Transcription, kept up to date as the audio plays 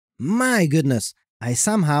My goodness, I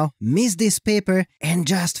somehow missed this paper and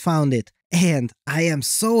just found it. And I am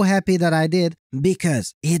so happy that I did,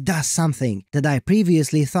 because it does something that I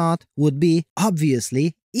previously thought would be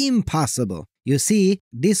obviously impossible. You see,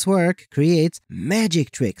 this work creates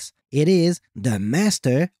magic tricks. It is the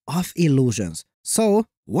master of illusions. So,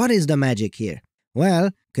 what is the magic here?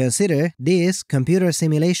 Well, consider this computer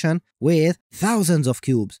simulation with thousands of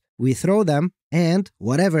cubes. We throw them and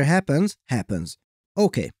whatever happens, happens.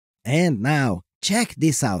 Okay, and now check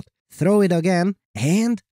this out. Throw it again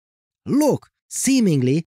and look!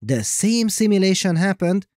 Seemingly the same simulation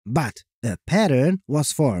happened, but a pattern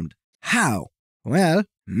was formed. How? Well,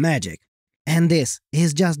 magic. And this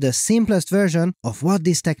is just the simplest version of what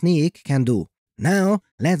this technique can do. Now,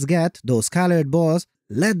 let's get those colored balls,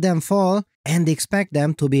 let them fall, and expect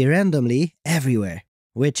them to be randomly everywhere.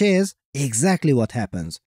 Which is exactly what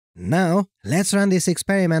happens. Now, let's run this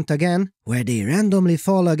experiment again, where they randomly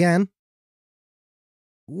fall again.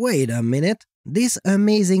 Wait a minute, this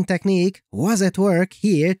amazing technique was at work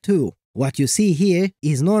here too. What you see here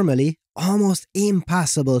is normally almost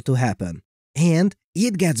impossible to happen. And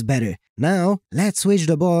it gets better. Now, let's switch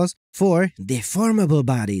the balls for deformable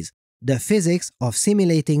bodies. The physics of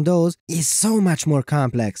simulating those is so much more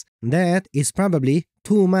complex. That is probably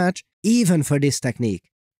too much even for this technique.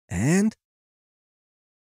 And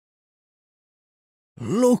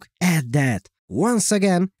look at that! Once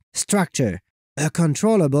again, structure. A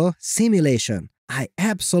controllable simulation. I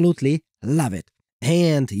absolutely love it.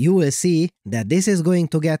 And you will see that this is going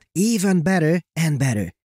to get even better and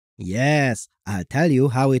better. Yes, I'll tell you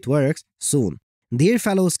how it works soon. Dear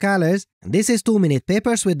fellow scholars, this is 2-minute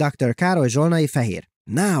papers with Dr. Károly Zsolnai Fehér.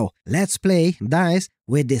 Now, let's play dice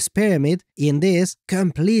with this pyramid in this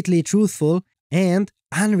completely truthful and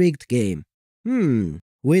unrigged game.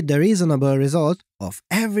 With the reasonable result of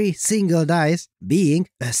every single dice being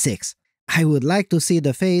a 6. I would like to see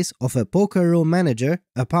the face of a poker room manager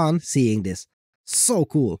upon seeing this. So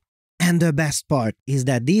cool. And the best part is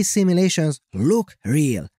that these simulations look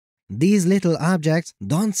real. These little objects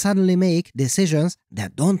don't suddenly make decisions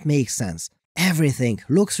that don't make sense. Everything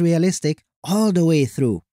looks realistic all the way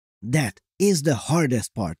through. That is the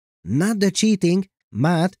hardest part. Not the cheating,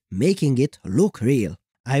 but making it look real.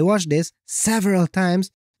 I watched this several times,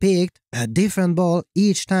 picked a different ball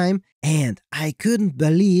each time, and I couldn't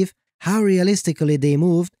believe how realistically they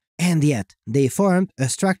moved, and yet they formed a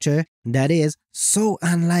structure that is so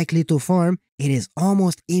unlikely to form, it is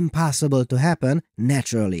almost impossible to happen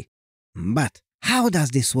naturally. But how does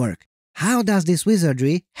this work? How does this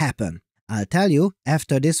wizardry happen? I'll tell you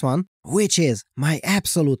after this one, which is my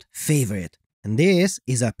absolute favorite. And this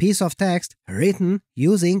is a piece of text written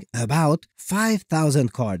using about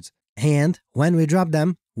 5,000 cards. And when we drop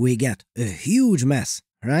them, we get a huge mess,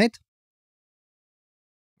 right?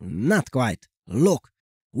 Not quite. Look,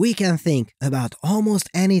 we can think about almost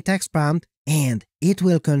any text prompt and it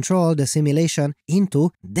will control the simulation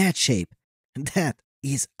into that shape. That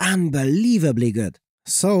is unbelievably good.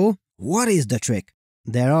 So, what is the trick?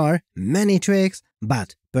 There are many tricks,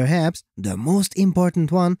 but perhaps the most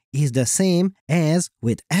important one is the same as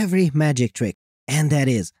with every magic trick. And that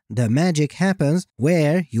is, the magic happens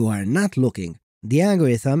where you are not looking. The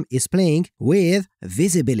algorithm is playing with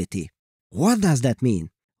visibility. What does that mean?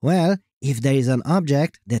 Well, if there is an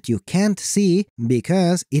object that you can't see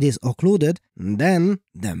because it is occluded, then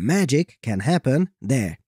the magic can happen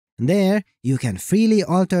there. There, you can freely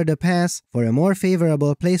alter the path for a more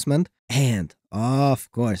favorable placement and,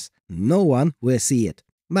 of course, no one will see it.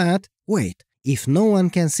 But wait, if no one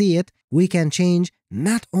can see it, we can change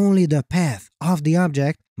not only the path of the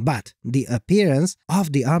object, but the appearance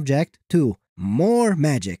of the object too. More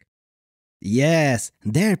magic. Yes,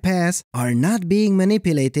 their paths are not being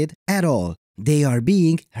manipulated at all. They are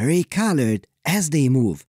being recolored as they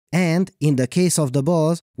move. And in the case of the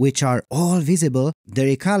balls, which are all visible,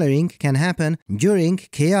 the recoloring can happen during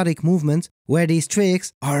chaotic movements where these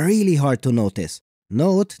tricks are really hard to notice.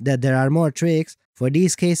 Note that there are more tricks for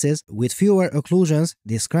these cases with fewer occlusions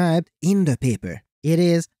described in the paper. It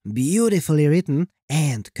is beautifully written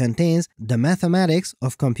and contains the mathematics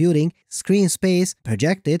of computing screen space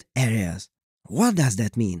projected areas. What does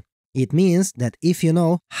that mean? It means that if you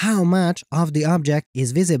know how much of the object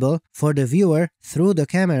is visible for the viewer through the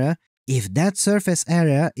camera, if that surface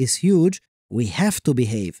area is huge, we have to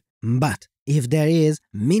behave. But if there is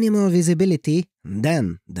minimal visibility,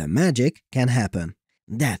 then the magic can happen.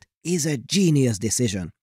 That is a genius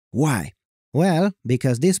decision. Why? Well,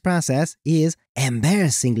 because this process is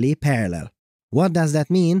embarrassingly parallel. What does that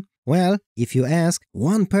mean? Well, if you ask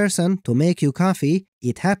one person to make you coffee,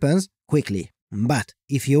 it happens quickly. But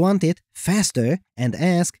if you want it faster and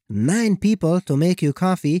ask 9 people to make you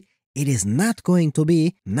coffee, it is not going to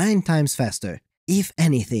be 9 times faster. If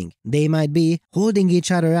anything, they might be holding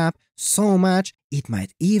each other up so much it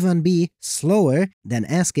might even be slower than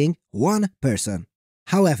asking 1 person.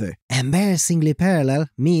 However, embarrassingly parallel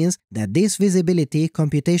means that this visibility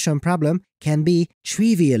computation problem can be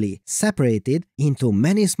trivially separated into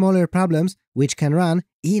many smaller problems which can run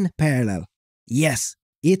in parallel. Yes,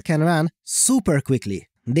 it can run super quickly.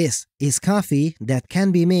 This is coffee that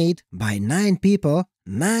can be made by 9 people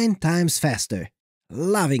 9 times faster.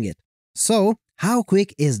 Loving it. So, how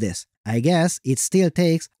quick is this? I guess it still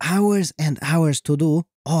takes hours and hours to do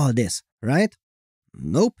all this, right?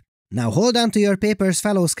 Nope. Now hold on to your papers,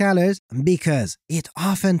 fellow scholars, because it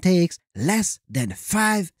often takes less than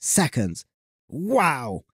 5 seconds.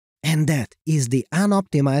 Wow! And that is the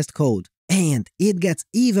unoptimized code. And it gets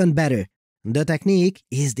even better. The technique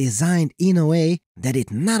is designed in a way that it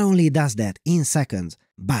not only does that in seconds,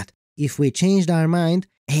 but if we changed our mind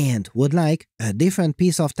and would like a different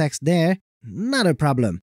piece of text there, not a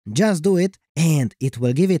problem. Just do it and it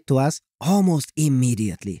will give it to us almost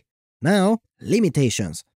immediately. Now,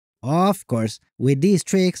 limitations. Of course, with these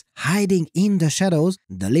tricks hiding in the shadows,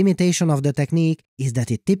 the limitation of the technique is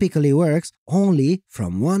that it typically works only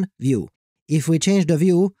from one view. If we change the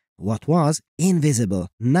view, what was invisible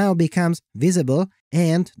now becomes visible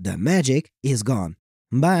and the magic is gone.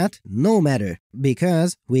 But no matter,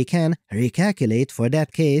 because we can recalculate for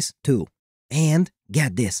that case too. And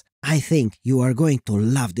get this, I think you are going to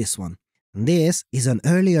love this one. This is an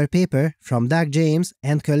earlier paper from Doug James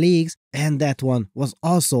and colleagues, and that one was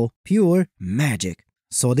also pure magic.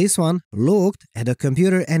 So this one looked at a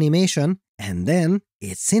computer animation and then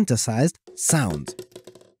it synthesized sounds.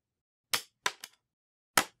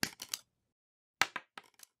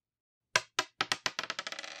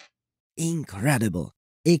 Incredible.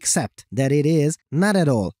 Except that it is not at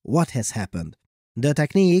all what has happened. The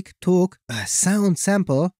technique took a sound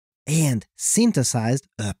sample and synthesized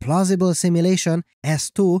a plausible simulation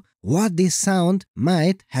as to what this sound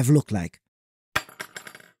might have looked like.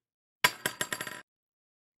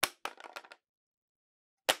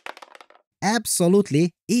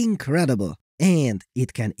 Absolutely incredible! And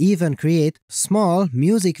it can even create small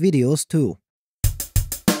music videos too.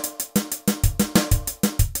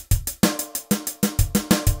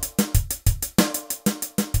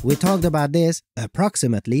 We talked about this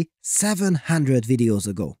approximately 700 videos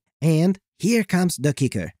ago. And here comes the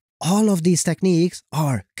kicker. All of these techniques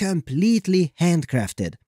are completely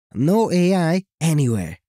handcrafted. No AI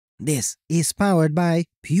anywhere. This is powered by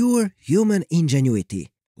pure human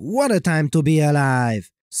ingenuity. What a time to be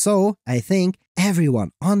alive! So, I think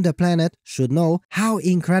everyone on the planet should know how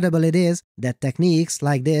incredible it is that techniques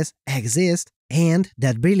like this exist and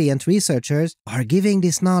that brilliant researchers are giving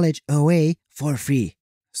this knowledge away for free.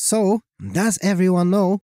 So, does everyone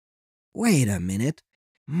know? Wait a minute.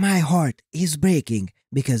 My heart is breaking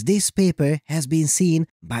because this paper has been seen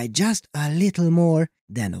by just a little more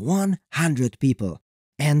than 100 people.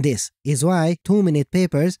 And this is why 2-minute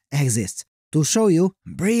papers exist. To show you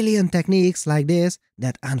brilliant techniques like this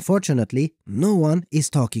that unfortunately no one is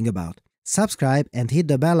talking about. Subscribe and hit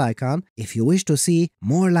the bell icon if you wish to see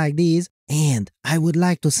more like these, and I would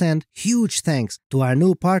like to send huge thanks to our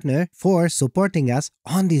new partner for supporting us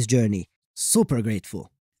on this journey. Super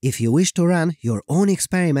grateful. If you wish to run your own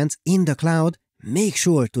experiments in the cloud, make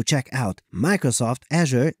sure to check out Microsoft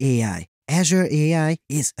Azure AI. Azure AI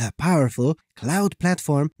is a powerful cloud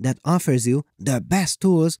platform that offers you the best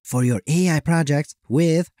tools for your AI projects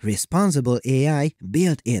with responsible AI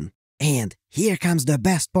built in. And here comes the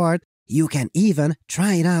best part. You can even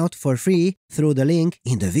try it out for free through the link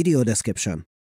in the video description.